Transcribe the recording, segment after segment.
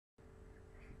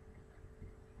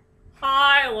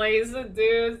Hi, ladies and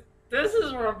dudes. This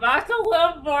is Rebecca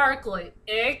Lynn Barkley,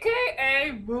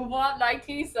 aka Move On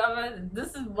 197, and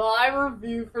this is my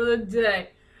review for the day.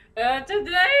 And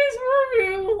today's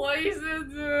review, ladies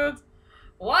and dudes,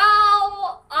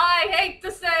 well, I hate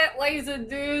to say it, ladies and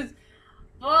dudes,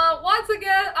 but once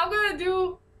again, I'm gonna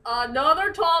do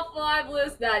another top 5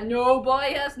 list that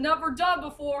nobody has never done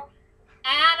before.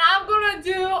 And I'm gonna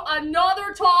do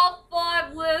another top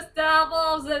 5 list that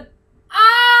involves an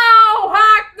oh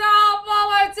heck no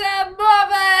moments in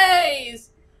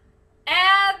movies!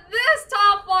 And this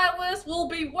top 5 list will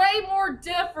be way more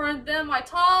different than my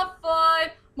top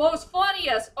 5 most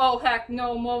funniest oh heck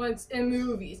no moments in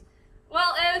movies.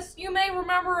 Well, as you may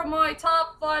remember my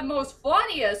top 5 most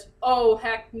funniest oh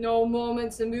heck no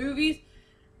moments in movies,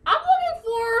 I'm looking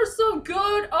for some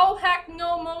good oh heck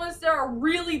no moments that are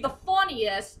really the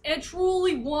funniest and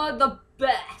truly one of the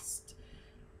best.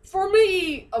 For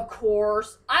me, of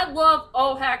course, I love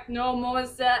oh heck no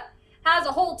moments that has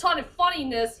a whole ton of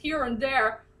funniness here and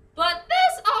there, but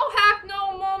this oh heck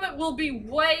no moment will be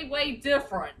way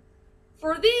different.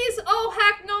 For these oh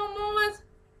heck no moments,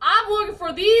 I'm looking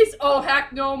for these oh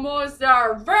heck no moments that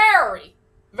are very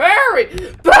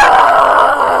bad!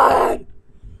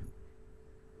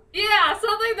 Yeah,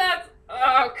 something that's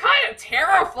kind of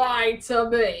terrifying to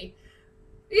me.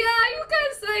 Yeah, you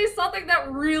can say something that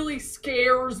really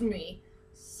scares me.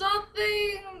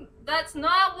 Something that's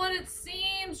not what it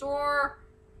seems, or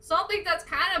something that's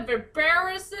kind of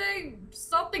embarrassing,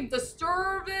 something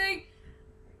disturbing,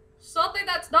 something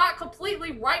that's not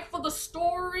completely right for the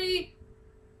story,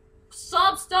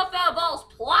 some stuff that involves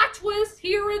plot twists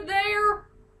here and there,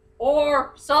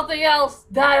 or something else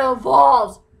that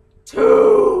involves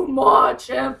too much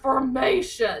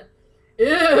information,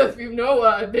 if you know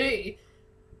what I mean.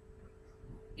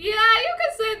 Yeah, you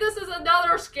can say this is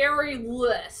another scary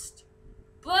list,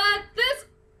 but I'm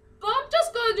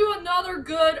just gonna do another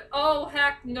good oh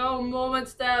heck no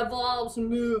moments that involves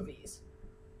movies.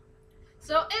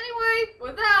 So anyway,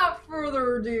 without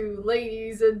further ado,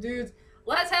 ladies and dudes,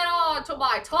 let's head on to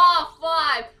my top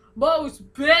 5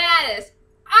 most baddest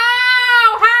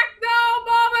oh heck no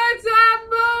moments in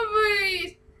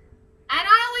movies! And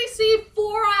I only see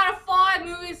 4 out of 5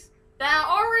 movies that I've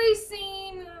already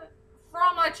seen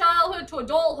from my childhood to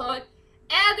adulthood.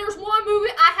 And there's one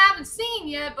movie I haven't seen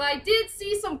yet, but I did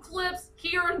see some clips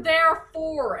here and there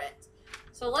for it.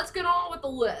 So let's get on with the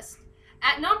list.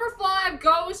 At number 5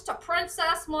 goes to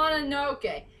Princess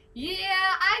Mononoke.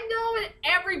 Yeah, I know in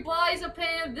everybody's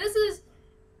opinion, this is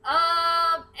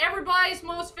everybody's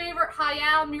most favorite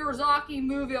Hayao Miyazaki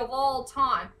movie of all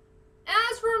time.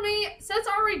 As for me, since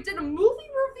I already did a movie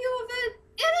review of it,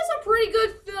 it is a pretty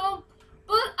good film,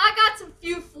 but I got some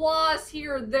few flaws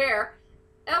here and there.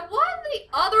 And one of the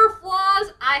other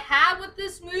flaws I have with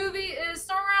this movie is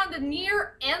somewhere around the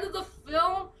near end of the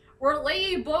film where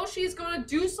Lady Boshi is going to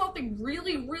do something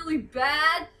really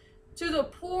bad to the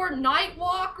poor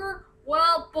Nightwalker.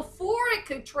 Well, before it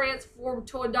could transform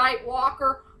to a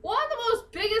Nightwalker, one of the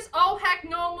most biggest oh heck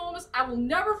no moments I will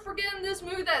never forget in this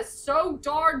movie that's so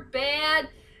darn bad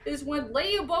is when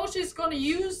Lady Boshi is going to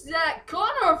use that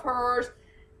gun of hers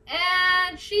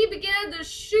and she began to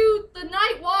shoot the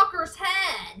Nightwalker's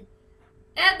head.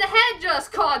 And the head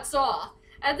just cuts off.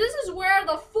 And this is where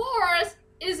the forest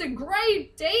is in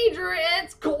grave danger and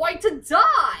it's going to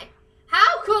die.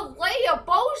 How could Leia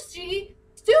Boshi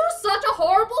do such a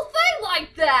horrible thing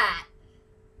like that?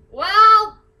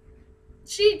 Well,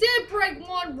 she did break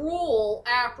one rule,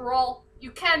 after all.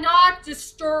 You cannot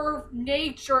disturb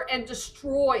nature and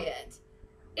destroy it.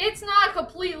 It's not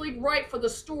completely right for the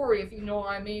story, if you know what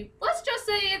I mean. Let's just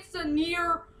say it's a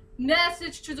near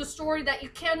message to the story that you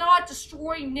cannot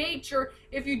destroy nature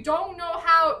if you don't know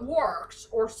how it works,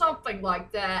 or something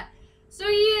like that. So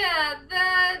yeah,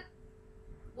 that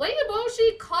Lady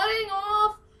Boshi cutting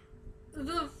off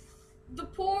the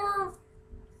poor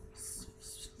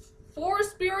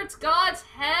forest spirit's god's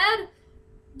head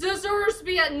deserves to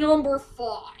be at number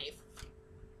 5.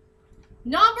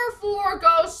 Number 4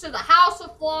 goes to the House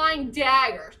of Flying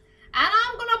Daggers. And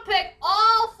I'm gonna pick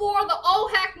all 4 of the oh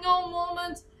heck no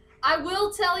moments I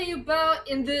will tell you about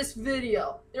in this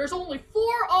video. There's only 4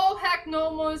 oh heck no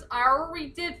moments I already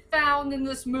did found in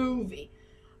this movie.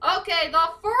 Okay, the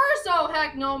first oh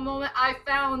heck no moment I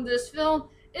found in this film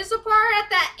is the part at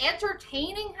that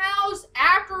entertaining house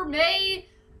after May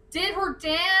did her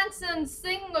dance and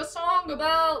sing a song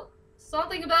about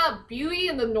something about beauty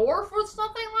in the north or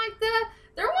something like that.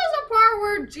 There was a part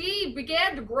where G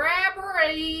began to grab her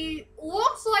and he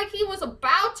looks like he was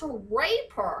about to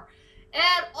rape her.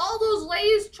 And all those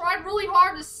ladies tried really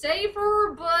hard to save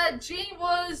her, but G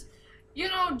was you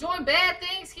know, doing bad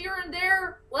things here and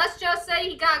there. Let's just say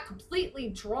he got completely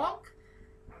drunk.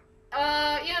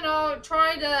 You know,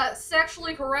 trying to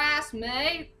sexually harass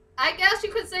May. I guess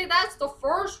you could say that's the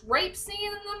first rape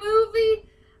scene in the movie.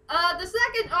 The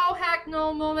second oh heck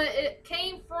no moment, it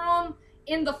came from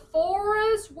in the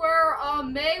forest where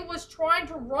May was trying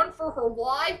to run for her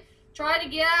life, trying to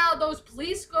get out of those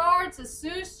police guards as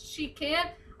soon as she can.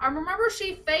 I remember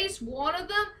she faced one of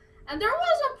them, and there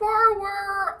was a part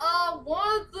where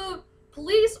one of the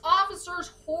police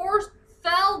officers' horse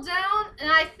fell down,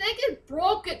 and I think it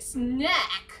broke its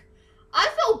neck. I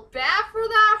felt bad for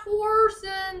that horse,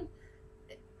 and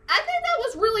I think that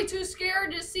was really too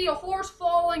scary to see a horse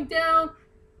falling down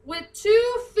with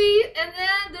 2 feet, and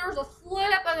then there's a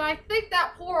flip, and I think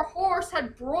that poor horse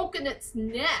had broken its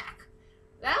neck.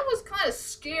 That was kind of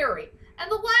scary. And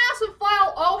the last and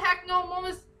final oh heck no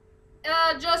moments,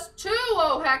 just 2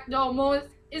 oh heck no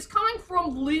moments, is coming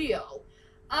from Leo.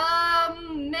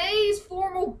 May's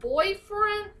former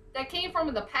boyfriend that came from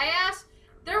in the past.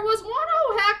 There was one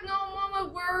oh heck no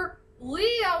moment where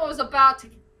Leo was about to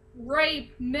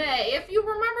rape May. If you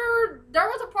remember, there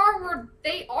was a part where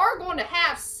they are going to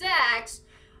have sex,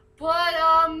 but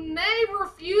May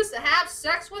refused to have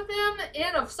sex with him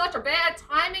in such a bad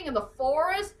timing in the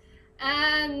forest,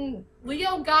 and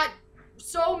Leo got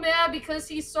so mad because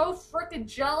he's so freaking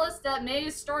jealous that May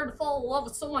started to fall in love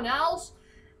with someone else,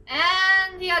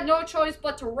 and he had no choice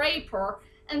but to rape her.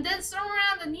 And then somewhere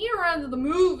around the near end of the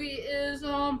movie is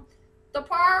the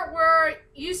part where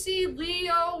you see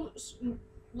Leo,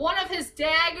 one of his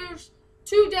daggers,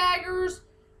 2 daggers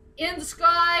in the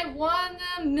sky, one of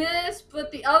them missed,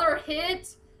 but the other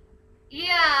hit.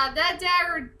 Yeah, that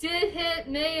dagger did hit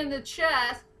May in the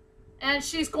chest, and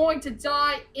she's going to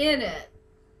die in it.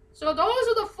 So those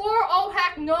are the 4 oh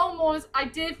heck no moments I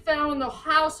did found in the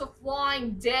House of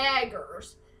Flying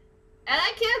Daggers. And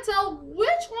I can't tell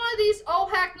which one of these oh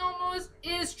heck no moments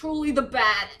is truly the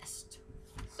baddest.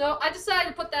 So I decided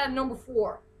to put that at number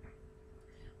 4.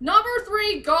 Number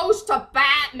 3 goes to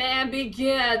Batman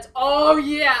Begins. Oh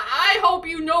yeah, I hope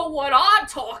you know what I'm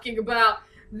talking about.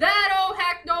 That oh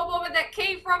heck no moment that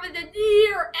came from in the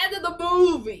near end of the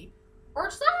movie.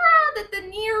 Or somewhere at the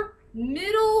near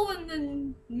middle and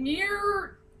the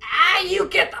near... you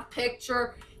get the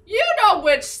picture. You know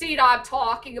which scene I'm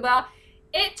talking about.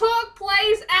 It took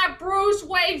place at Bruce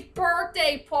Wayne's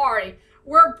birthday party,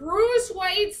 where Bruce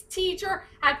Wayne's teacher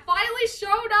had finally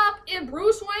showed up in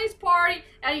Bruce Wayne's party,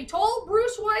 and he told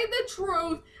Bruce Wayne the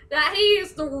truth that he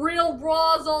is the real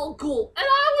Ra's al Ghul. And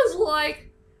I was like,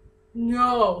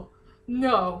 no,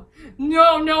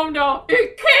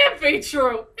 it can't be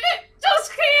true. It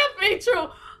just can't be true.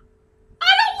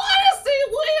 I don't want to see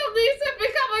Liam Neeson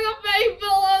becoming a main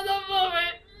villain of the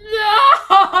movie.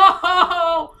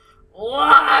 No!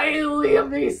 Why, Liam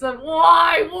Neeson?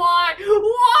 Why? Why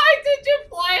did you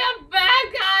play a bad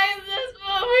guy in this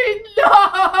movie? No!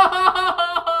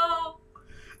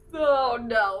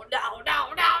 No!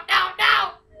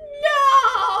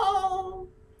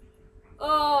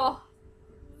 Oh,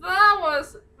 that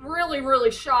was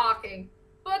really shocking.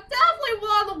 But definitely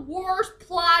one of the worst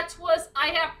plot twists I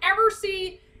have ever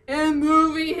seen in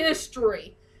movie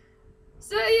history.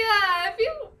 So yeah, if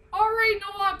you already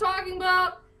know what I'm talking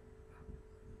about,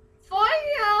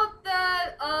 finding out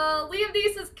that Liam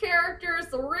Neeson's character is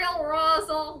the real Ra's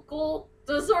al Ghul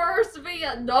deserves to be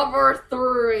at number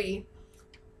 3.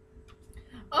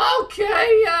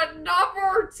 Okay, at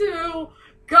number 2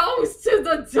 goes to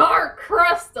the Dark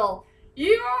Crystal.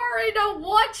 You already know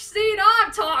what scene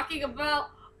I'm talking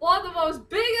about. One of the most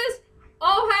biggest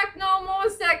oh heck no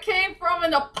moments that came from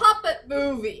in a puppet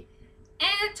movie.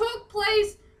 And it took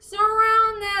place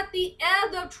around at the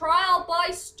end of Trial by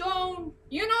Stone.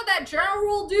 You know that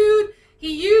general dude?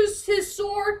 He used his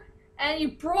sword and he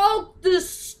broke the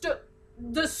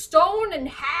stone in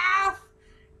half.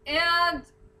 And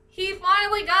he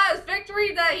finally got his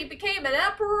victory that he became an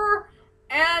emperor.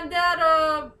 And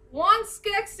that one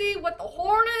Skeksis with the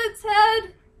horn in its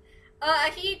head,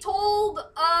 he told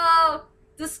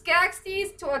the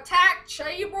Skeksis to attack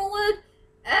Chamberlain,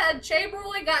 and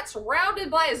Chamberlain got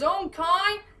surrounded by his own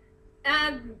kind,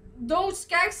 and those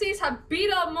Skeksis had beat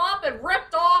him up and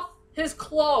ripped off his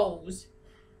clothes.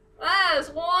 That is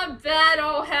one bad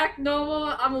oh heck no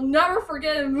moment I will never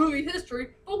forget in movie history,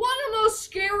 but one of the most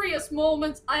scariest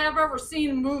moments I have ever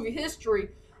seen in movie history.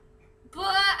 But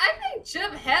I think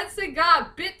Jim Henson got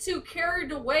a bit too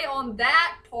carried away on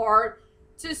that part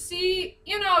to see,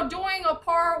 you know, doing a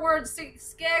part where the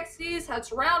Skeksis had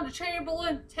surrounded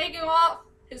Chamberlain, taking off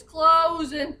his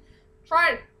clothes and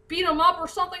trying to beat him up or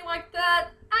something like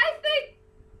that. I think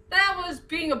that was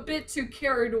being a bit too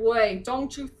carried away,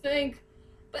 don't you think?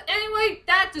 But anyway,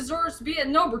 that deserves to be at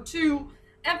number 2.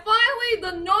 And finally,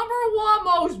 the number 1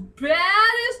 most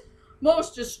baddest,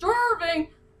 most disturbing,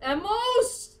 and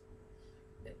most,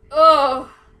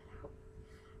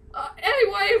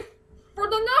 anyway, for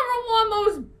the number 1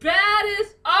 most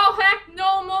baddest, oh heck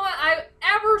no moment I've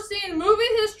ever seen in movie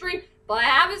history, but I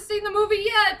haven't seen the movie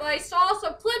yet, but I saw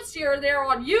some clips here and there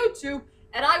on YouTube,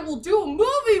 and I will do a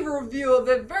movie review of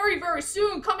it very, very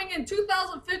soon, coming in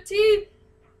 2015.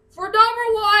 For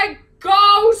number 1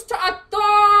 goes to a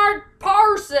third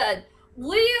person.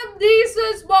 Liam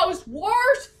Neeson's most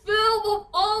worst film of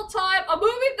all time. A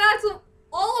movie that's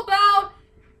all about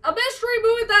a mystery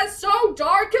movie that's so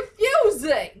darn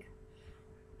confusing.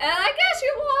 And I guess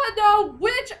you want to know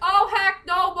which oh heck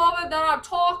no moment that I'm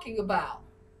talking about.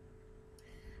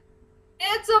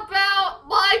 It's about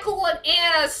Michael and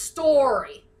Anna's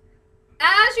story.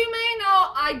 As you may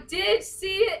know, I did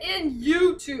see it in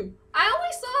YouTube. I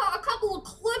only saw a couple of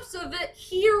clips of it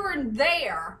here and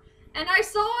there, and I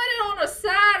saw it on a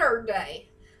Saturday.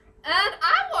 And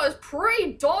I was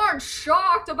pretty darn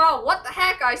shocked about what the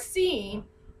heck I seen.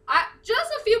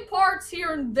 Just a few parts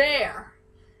here and there.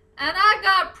 And I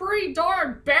got pretty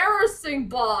darn embarrassing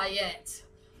by it.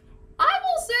 I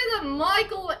will say that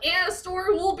Michael and Anna's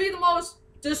story will be the most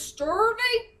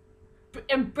disturbing,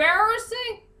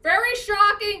 embarrassing, very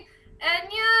shocking, and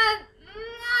yet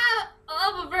not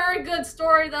of a very good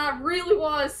story that I really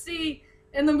want to see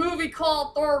in the movie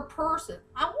called Third Person.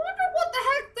 I wonder what the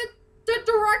heck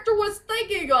the director was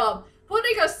thinking of.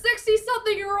 Putting a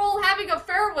 60-something-year-old having an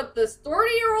affair with this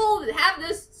 30-year-old and have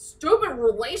this stupid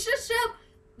relationship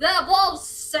that involves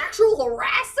sexual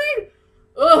harassing?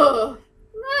 Ugh.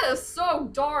 That is so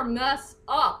darn messed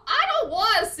up. I don't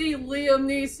want to see Liam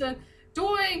Neeson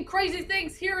doing crazy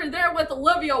things here and there with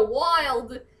Olivia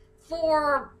Wilde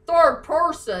for Third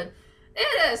Person.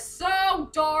 It is so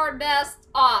darn messed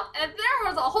up. And there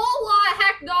was a whole lot of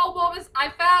heck no moments I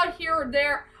found here and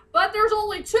there, but there's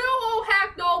only 2 oh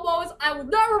heck no moments I will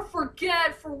never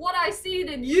forget for what I seen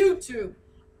in YouTube.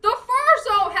 The first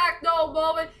oh heck no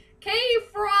moment came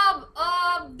from,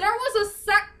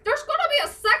 there's gonna be a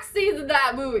sex scene in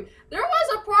that movie. There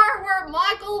was a part where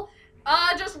Michael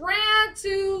just ran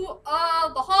to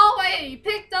the hallway and he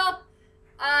picked up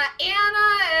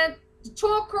Anna and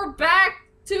took her back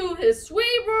to his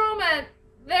suite room, and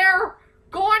they're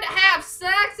going to have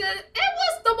sex, and it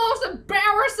was the most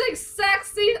embarrassing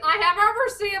sex scene I have ever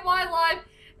seen in my life.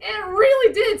 It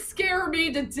really did scare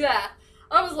me to death.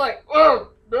 I was like, oh,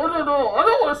 no, I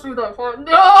don't want to see that part.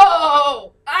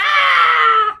 No!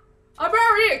 Ah! I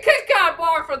better eat a Kit Kat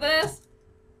bar for this.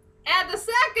 And the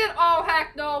second oh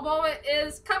heck no moment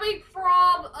is coming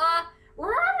from,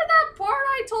 remember that part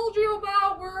I told you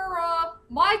about where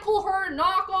Michael heard a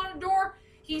knock on the door?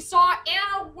 He saw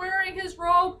Anna wearing his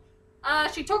robe.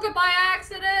 She took it by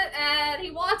accident, and he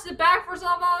wants it back for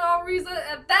some unknown reason,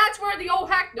 and that's where the oh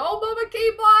heck no moment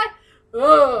came by.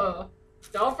 Ugh.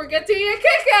 Don't forget to eat a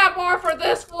Kit Kat bar for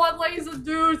this one, ladies and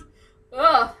dudes.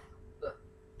 Ugh.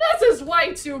 This is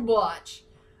way too much.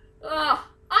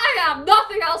 I have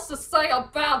nothing else to say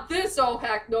about this oh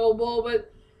heck no moment.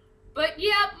 But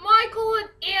yeah, Michael and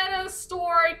Anna's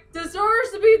story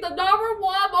deserves to be the number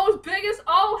 1 most biggest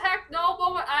oh heck no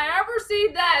moment I ever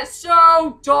seen. That is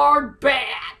so darn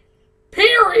bad.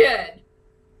 Period.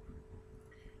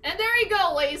 And there you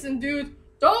go, ladies and dudes.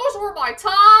 Those were my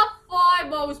top 5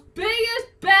 most biggest,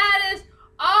 baddest,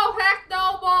 oh heck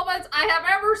no moments I have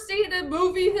ever seen in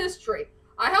movie history.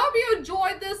 I hope you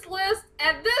enjoyed this list,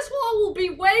 and this one will be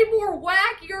way more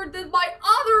wackier than my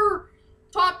other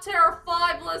top tier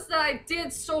 5 list that I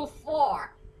did so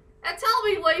far. And tell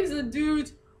me, ladies and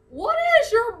dudes, what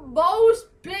is your most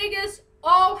biggest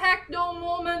oh heck no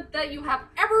moment that you have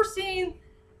ever seen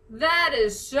that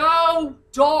is so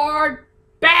darn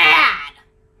bad?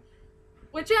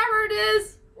 Whichever it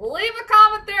is, leave a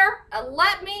comment there and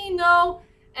let me know.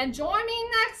 And join me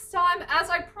next time, as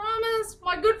I promised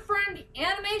my good friend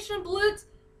Animation Blitz,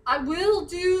 I will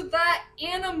do that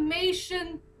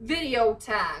animation video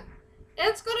tag.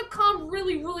 It's gonna come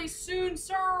really, really soon,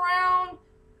 so around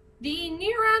the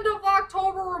near end of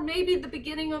October or maybe the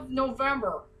beginning of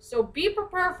November. So be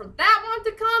prepared for that one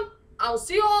to come. I'll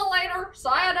see you all later.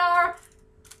 Sayonara.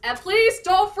 And please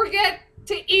don't forget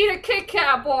to eat a Kit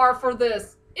Kat bar for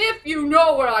this, if you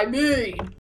know what I mean.